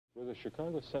Were the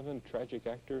Chicago Seven tragic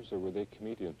actors, or were they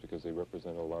comedians because they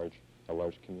represent a large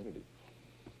community?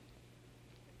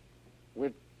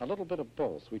 We're a little bit of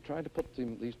both. We try to put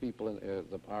these people in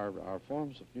our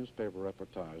forms of newspaper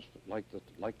reportage, like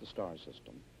the star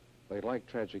system. They like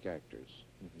tragic actors.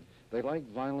 Mm-hmm. They like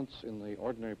violence in the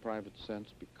ordinary private sense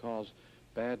because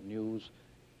bad news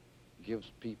gives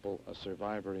people a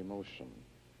survivor emotion.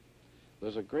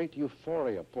 There's a great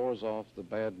euphoria pours off the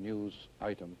bad news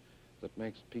item that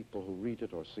makes people who read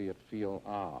it or see it feel,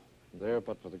 ah, there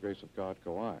but for the grace of God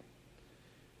go I.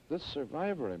 This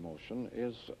survivor emotion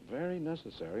is very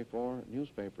necessary for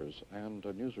newspapers and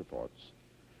news reports.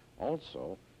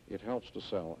 Also, it helps to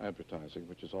sell advertising,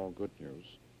 which is all good news,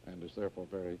 and is therefore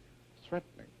very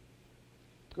threatening.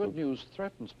 Good news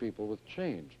threatens people with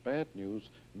change. Bad news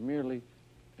merely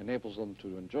enables them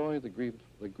to enjoy the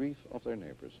grief of their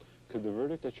neighbors. Could the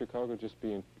verdict at Chicago just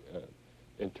be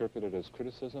interpreted as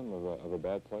criticism of a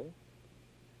bad play?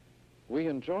 We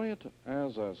enjoy it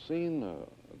as a scene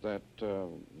that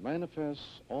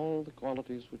manifests all the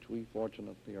qualities which we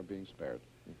fortunately are being spared.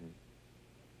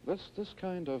 Mm-hmm. This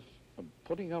kind of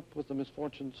putting up with the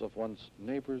misfortunes of one's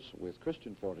neighbors with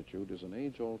Christian fortitude is an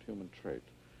age-old human trait.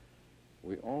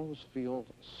 We always feel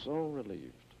so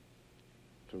relieved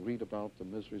to read about the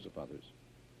miseries of others.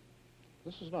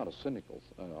 This is not a cynical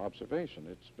observation.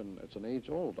 It's an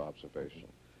age-old observation,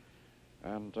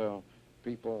 and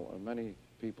many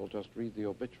people just read the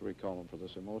obituary column for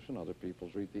this emotion. Other people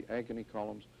read the agony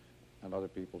columns, and other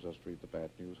people just read the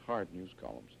bad news, hard news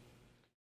columns.